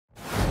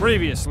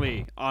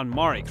Previously on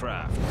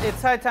Maricraft.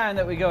 It's high time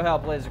that we go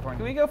help Lasercorn.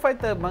 Can we go fight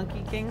the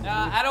Monkey King?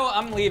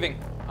 I'm leaving.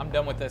 I'm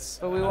done with this.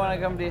 But we want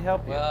to come to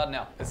help you. Well,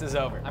 no, this is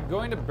over. I'm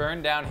going to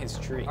burn down his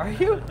tree. Are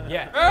you?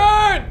 Yeah.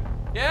 Burn!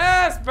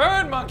 Yes,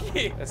 burn,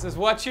 monkey! This is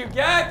what you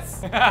get!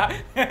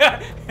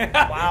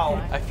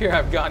 Wow. I fear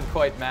I've gone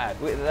quite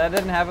mad. Wait, that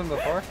didn't happen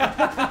before?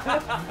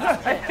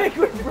 I think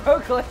we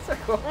broke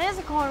Lasercorn.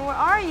 Lasercorn, where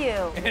are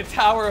you? In a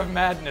tower of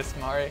madness,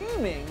 Mari.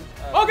 Fuming.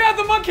 Oh god,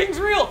 the Monkey King's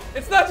real!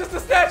 It's not just a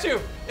statue!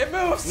 It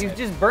moves! You've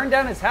just burned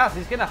down his house.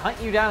 He's gonna hunt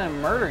you down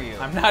and murder you.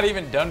 I'm not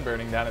even done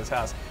burning down his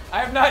house. I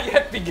have not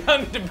yet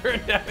begun to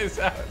burn down his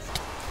house.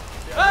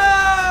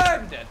 Ah,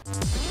 I'm dead.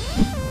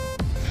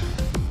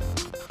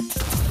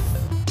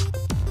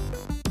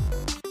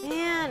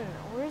 Man,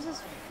 where's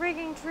this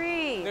freaking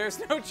tree? There's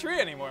no tree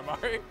anymore,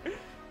 Mari.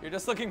 You're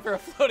just looking for a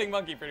floating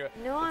monkey for it.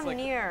 No, I'm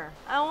near.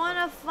 I want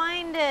to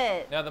find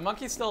it. No, the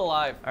monkey's still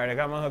alive. All right, I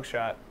got my hook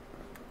shot.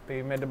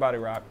 Be mid to body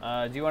rock.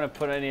 Do you want to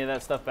put any of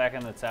that stuff back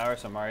in the tower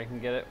so Mari can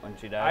get it when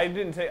she dies? I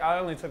didn't take. I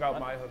only took out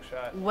my hook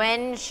shot.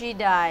 When she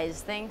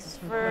dies. Thanks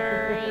for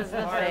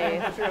the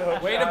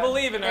faith. Way to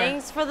believe in her.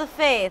 Thanks for the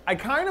faith. I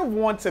kind of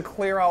want to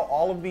clear out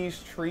all of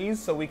these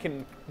trees so we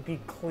can be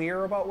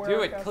clear about where. Do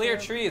our it. castle Clear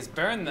is. trees.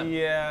 Burn them.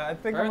 Yeah, I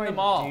think Burn I might them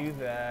all. do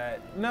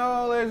that.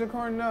 No,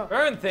 Lasercorn, no.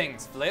 Burn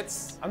things,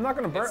 Flitz. I'm not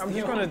gonna burn. It's I'm the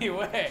just only gonna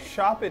way.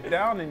 chop it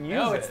down and use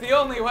No, it. it's the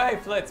only way,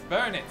 Flitz.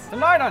 Burn it.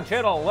 Tonight on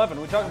Channel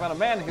 11, we talk about a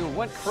man who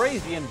went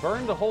crazy and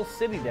burned the whole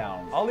city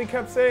down. All he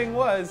kept saying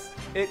was,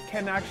 "It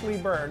can actually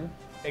burn.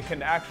 It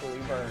can actually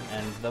burn."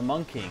 And the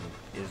Monkey King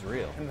is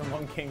real. And the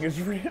Monkey King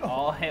is real.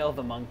 All hail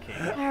the Monkey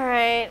King. All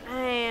right, I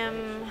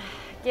am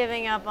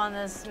giving up on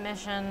this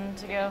mission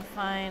to go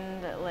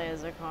find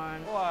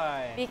Lasercorn.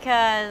 Why?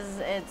 Because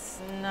it's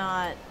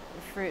not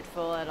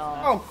fruitful at all.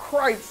 Oh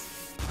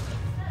Christ!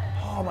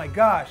 Oh my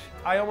gosh!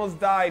 I almost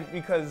died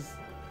because.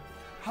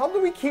 How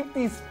do we keep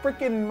these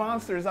freaking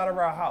monsters out of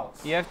our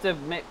house? You have to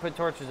put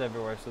torches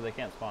everywhere so they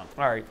can't spawn.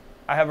 All right,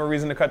 I have a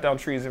reason to cut down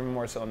trees even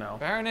more so now.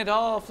 Burn it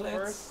all,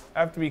 Flitz. I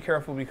have to be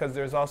careful because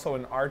there's also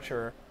an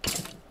archer.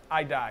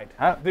 I died.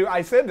 Huh? Dude,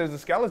 I said there's a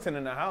skeleton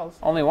in the house.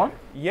 Only one?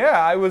 Yeah,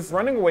 I was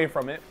running away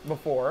from it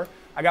before.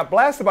 I got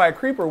blasted by a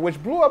creeper,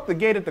 which blew up the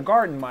gate at the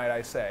garden, might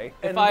I say.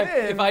 If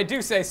I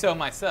do say so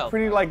myself.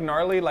 Pretty like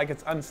gnarly, like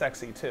it's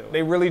unsexy too.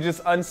 They really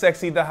just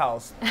unsexied the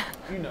house.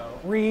 You know,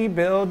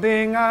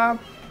 rebuilding our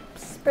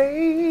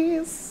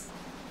space.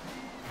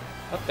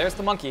 Oh, there's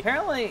the monkey.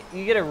 Apparently,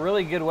 you get a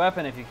really good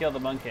weapon if you kill the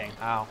Monkey King.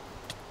 Ow.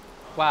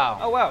 Wow.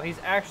 Oh wow, he's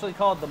actually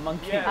called the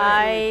Monkey King. Yeah.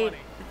 I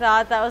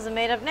thought that was a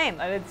made-up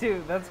name. I did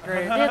too, that's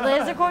great. Did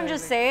Lasercorn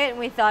just say it and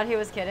we thought he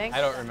was kidding?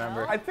 I don't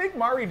remember. I think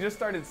Mari just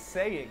started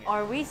saying it.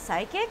 Are we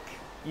psychic?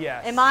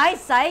 Yes. Am I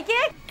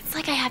psychic? It's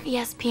like I have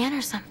ESPN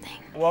or something.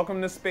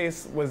 Welcome to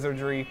Space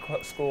Wizardry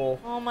School.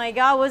 Oh my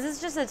god, was this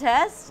just a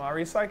test?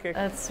 Mari's psychic.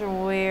 That's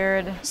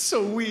weird.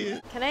 So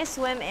weird. Can I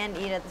swim and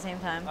eat at the same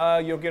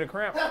time? You'll get a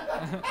cramp.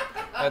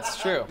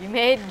 That's true. You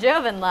made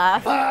Joven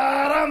laugh. All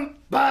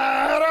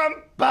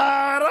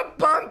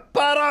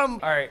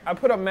right, I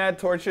put up mad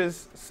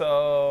torches,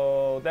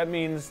 so that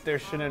means there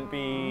shouldn't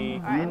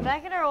be. All right, I'm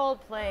back at our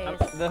old place.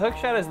 The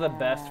hookshot is the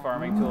best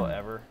farming tool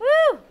ever.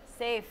 Woo!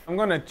 Safe. I'm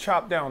gonna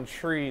chop down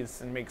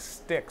trees and make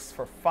sticks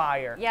for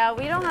fire. Yeah,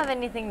 we don't have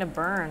anything to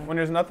burn. When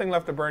there's nothing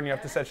left to burn, you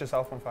have to set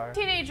yourself on fire.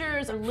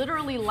 Teenagers are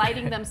literally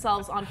lighting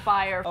themselves on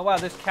fire. Oh wow,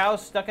 there's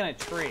cows stuck in a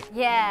tree.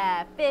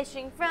 Yeah,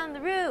 fishing from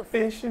the roof.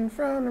 Fishing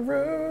from the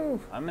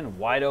roof. I'm in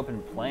wide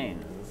open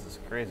plains. This is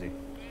crazy. I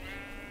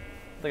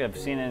don't think I've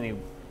seen any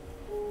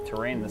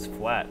terrain this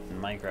flat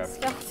in Minecraft.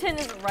 Skeleton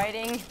is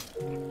riding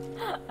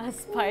a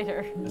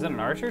spider. Is it an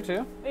archer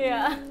too?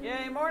 Yeah.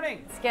 Yay,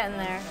 morning! It's getting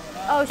there.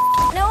 Oh,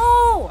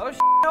 no! Oh,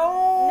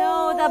 no!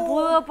 No, that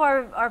blew up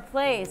our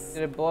place.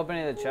 Did it blow up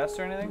any of the chests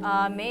or anything?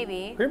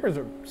 Maybe. Creepers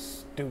are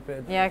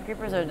stupid. Yeah,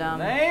 creepers are dumb.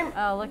 Name?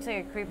 Oh, looks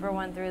like a creeper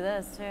went through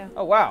this, too.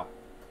 Oh, wow.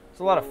 There's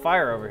a lot of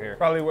fire over here.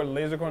 Probably where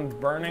Lasercorn's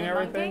burning Is it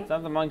everything. monkey? It's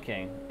not the Monkey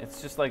King.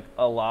 It's just like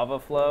a lava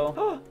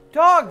flow.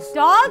 Dogs!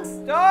 Dogs?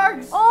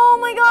 Dogs! Oh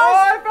my gosh!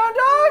 Oh, I found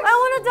dogs! I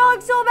want a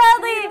dog so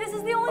badly! This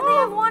is the only thing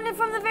I've wanted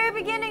from the very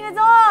beginning, a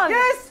dog!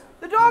 Yes!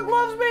 The dog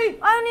loves me!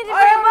 I need to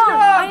I bring have a a bone!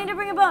 dog! I need to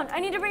bring a bone! I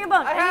need to bring a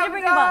bone! I need have to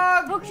bring a a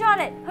dog! bone! Hookshot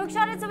it!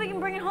 Hookshot it so we can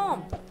bring it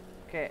home!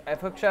 Okay,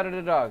 I've hookshotted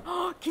a dog.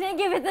 Can I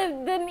give it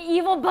the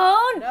evil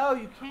bone? No,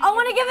 you can't. I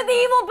want to give it the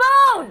evil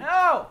bone!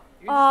 No!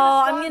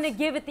 Oh, I'm gonna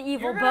give it the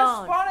evil You're gonna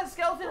bone. spawn a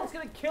skeleton that's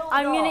gonna kill the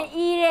I'm dog. gonna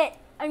eat it.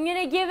 I'm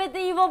gonna give it the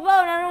evil bone.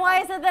 I don't know why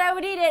I said that I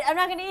would eat it. I'm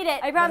not gonna eat it.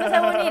 I promise I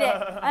won't eat it.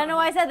 I don't know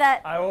why I said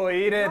that. I will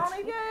eat it.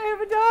 Mommy, I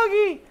have a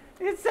doggy.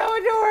 It's so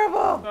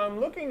adorable. So I'm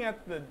looking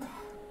at the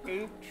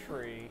ape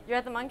tree. You're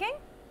at the Monkey King?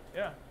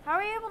 Yeah. How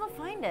are you able to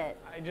find it?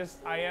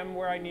 I am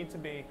where I need to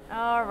be.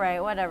 All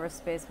right, whatever,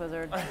 Space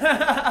Wizard.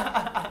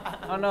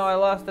 Oh no, I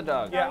lost the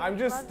dog. Yeah, I'm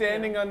just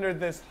standing under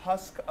this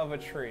husk of a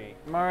tree.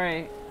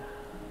 Mari,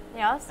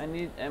 Yes? I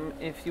need,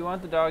 if you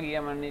want the doggy,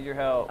 I'm gonna need your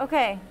help.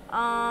 Okay,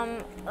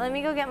 let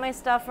me go get my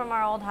stuff from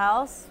our old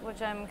house, which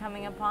I'm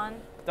coming upon.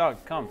 Dog,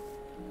 come.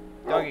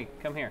 Doggy,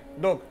 come here.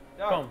 Dog.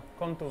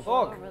 Come to.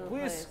 Dog, over the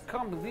please place.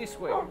 come this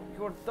way.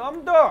 You're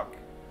dumb dog.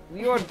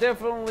 You're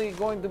definitely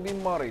going to be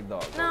Murray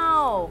dog.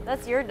 No,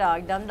 that's your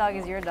dog. Dumb dog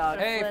is your dog.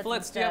 Hey,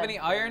 Flitz, do you have instead. any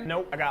iron?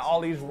 Nope. I got all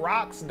these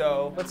rocks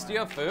though. Flitz, do you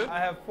have food? I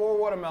have 4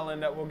 watermelon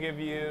that will give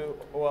you,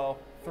 well,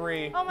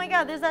 3. Oh my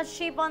god, there's that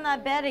sheep on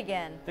that bed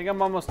again. I think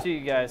I'm almost to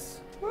you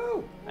guys.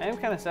 Woo! I am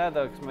kind of sad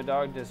though, because my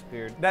dog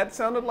disappeared. That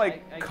sounded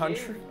like I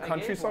country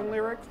gave song one.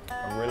 lyrics.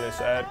 I'm really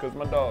sad because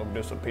my dog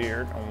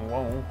disappeared.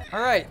 Oh,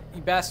 All right,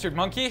 you bastard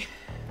monkey.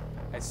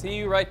 I see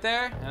you right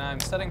there, and I'm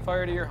setting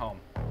fire to your home.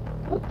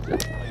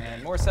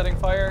 And more setting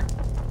fire,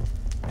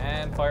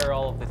 and fire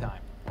all of the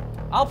time.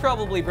 I'll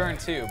probably burn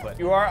too, but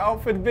You are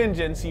out for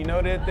vengeance, you know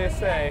what they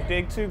say.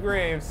 Dig 2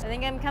 graves. I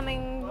think I'm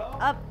coming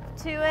up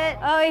to it.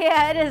 Oh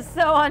yeah, it is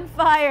so on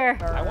fire.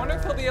 I wonder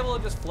if he'll be able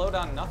to just float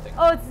on nothing.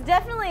 Oh, it's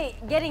definitely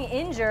getting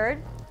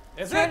injured.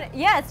 Is it?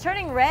 Yeah, it's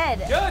turning red.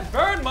 Good,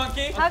 burn,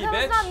 monkey. How Monkey come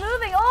bitch. it's not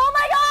moving? Oh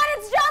my god,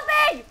 it's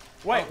jumping!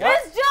 Wait,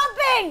 It's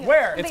jumping!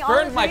 Where? It's Jumping on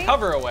the burned my tree?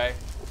 cover away.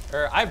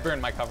 Or I've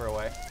burned my cover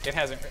away. It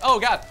hasn't. Oh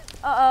god.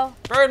 Uh-oh.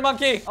 Burn,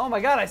 monkey. Oh my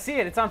god, I see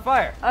it. It's on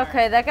fire.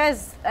 Okay, that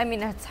guy's, I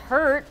mean, it's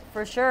hurt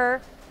for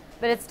sure,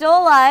 but it's still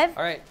alive.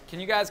 All right,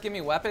 can you guys give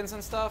me weapons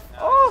and stuff?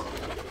 Oh,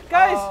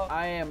 guys.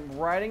 I am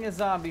riding a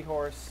zombie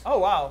horse. Oh,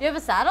 wow. You have a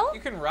saddle?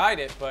 You can ride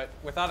it, but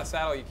without a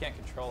saddle, you can't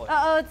control it.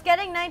 Uh-oh, it's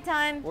getting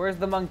nighttime. Where's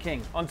the Monk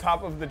King? On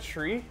top of the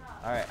tree?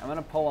 All right, I'm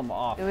gonna pull him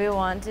off. Do we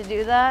want to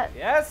do that?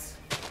 Yes.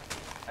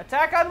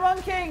 Attack on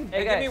Monk King. Hey,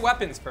 Hey, give me guys.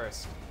 weapons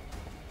first.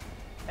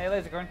 Hey,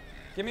 Lasercorn.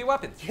 Give me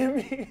weapons. Give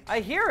me.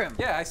 I hear him.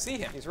 Yeah, I see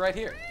him. He's right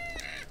here.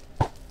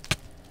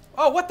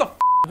 Oh, what the f?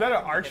 Is that an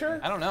archer?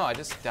 I don't know. I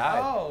just died.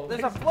 Oh.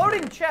 There's a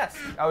floating chest.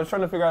 I was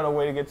trying to figure out a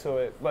way to get to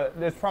it, but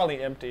it's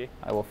probably empty.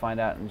 I will find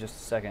out in just a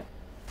second.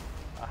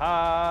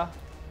 Aha.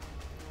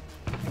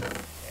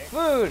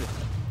 Food.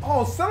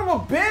 Oh, son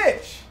of a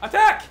bitch!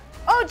 Attack!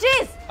 Oh,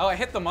 jeez! Oh, I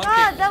hit the monkey.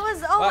 God, that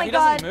was, oh Wow, my he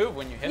god. doesn't move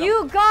when you hit him.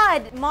 You,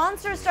 God,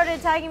 monsters started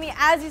attacking me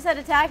as you said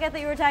attack. I thought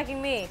you were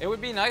attacking me. It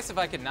would be nice if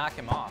I could knock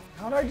him off.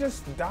 How'd I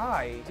just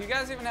die? Do you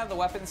guys even have the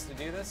weapons to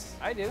do this?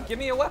 I do. Give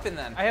me a weapon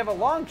then. I have a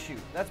long shoot.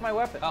 That's my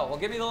weapon. Oh, well,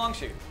 give me the long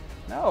shoot.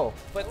 No.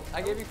 But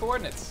I gave you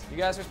coordinates. You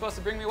guys are supposed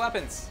to bring me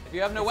weapons. If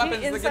you have no Is he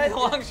weapons, then give me inside- the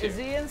long shoot. Is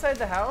he inside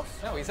the house?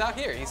 No, he's out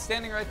here. He's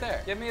standing right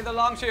there. Give me the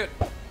long shoot.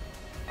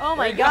 Oh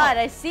my you go. god,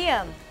 I see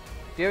him.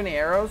 Do you have any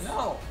arrows?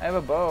 No. I have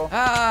a bow.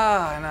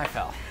 Ah, and I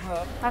fell.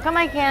 How come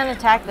I can't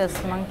attack this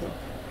monkey?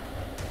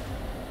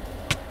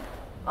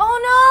 Oh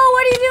no,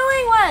 what are you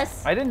doing,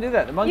 Wes? I didn't do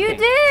that. The Monk You King.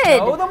 did.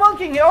 No, the Monk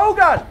King. Oh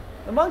god.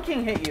 The Monk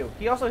King hit you.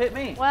 He also hit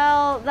me.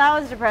 Well, that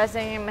was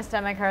depressing and my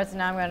stomach hurts and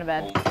now I'm going to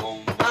bed.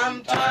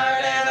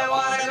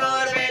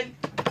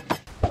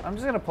 I'm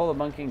just gonna pull the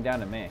Monk King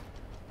down to me.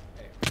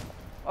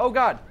 Oh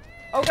god.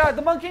 Oh god,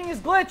 the Monk King is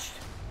glitched.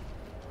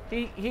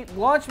 He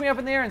launched me up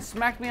in the air and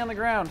smacked me on the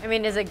ground. I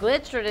mean, is it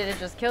glitched or did it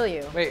just kill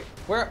you? Wait,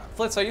 where?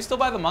 Flitz, are you still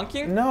by the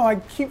monkey? No, I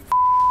keep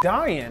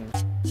dying.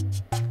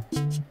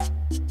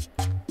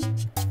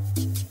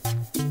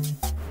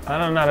 I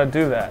don't know how to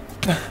do that.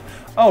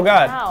 Oh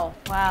god. Wow,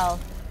 wow.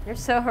 You're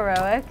so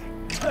heroic.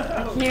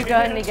 You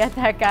going to get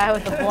that guy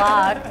with the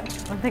block.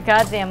 With the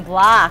goddamn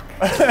block.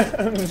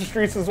 The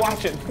streets is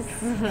watching.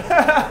 So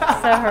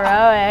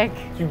heroic.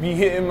 You be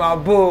hitting my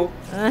boo.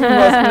 You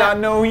must not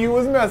know who you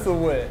was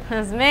messing with.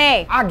 That's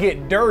me. I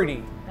get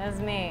dirty. That's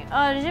me.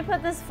 Oh, did you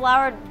put this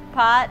flowered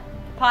pot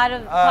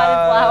of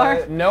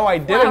flower? No, I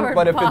didn't, Flowered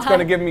but if it's pot.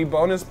 gonna give me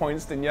bonus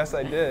points, then yes,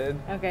 I did.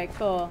 Okay,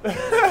 cool. You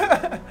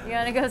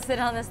wanna go sit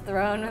on this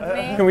throne with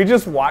me? Can we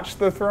just watch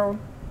the throne?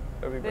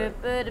 That'd be Boo,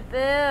 great. boo,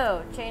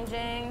 da, boo.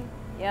 Changing.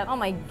 Yep. Oh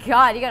my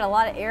god, you got a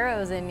lot of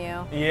arrows in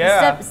you.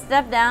 Yeah.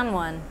 Step down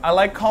one. I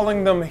like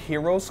calling them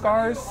hero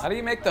scars. How do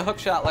you make the hook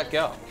shot let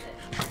go?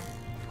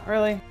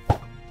 Really?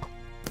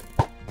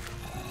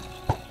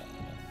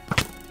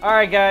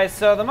 Alright guys,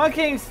 so the Monk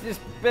King's just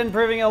been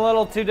proving a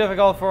little too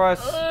difficult for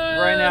us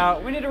right now.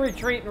 We need to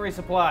retreat and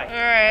resupply.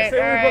 I say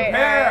we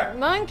prepare.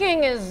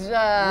 Monking is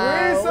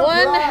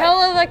Resupply. one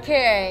hell of a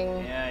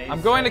king. Yeah,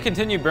 I'm going to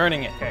continue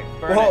burning it. Okay,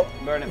 burn Well-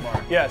 it. Burn it more.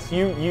 Yes,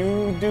 you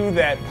do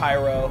that,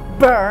 Pyro.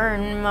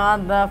 Burn,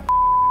 mother.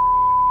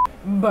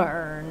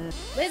 Burn.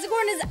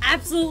 Lasercorn is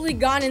absolutely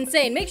gone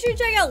insane. Make sure you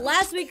check out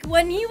last week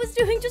when he was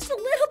doing just a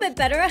little bit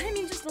better. I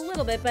mean, just a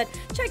little bit, but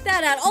check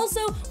that out. Also,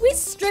 we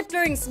stripped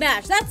during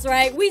Smash. That's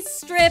right, we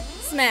strip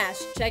Smash.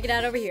 Check it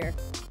out over here.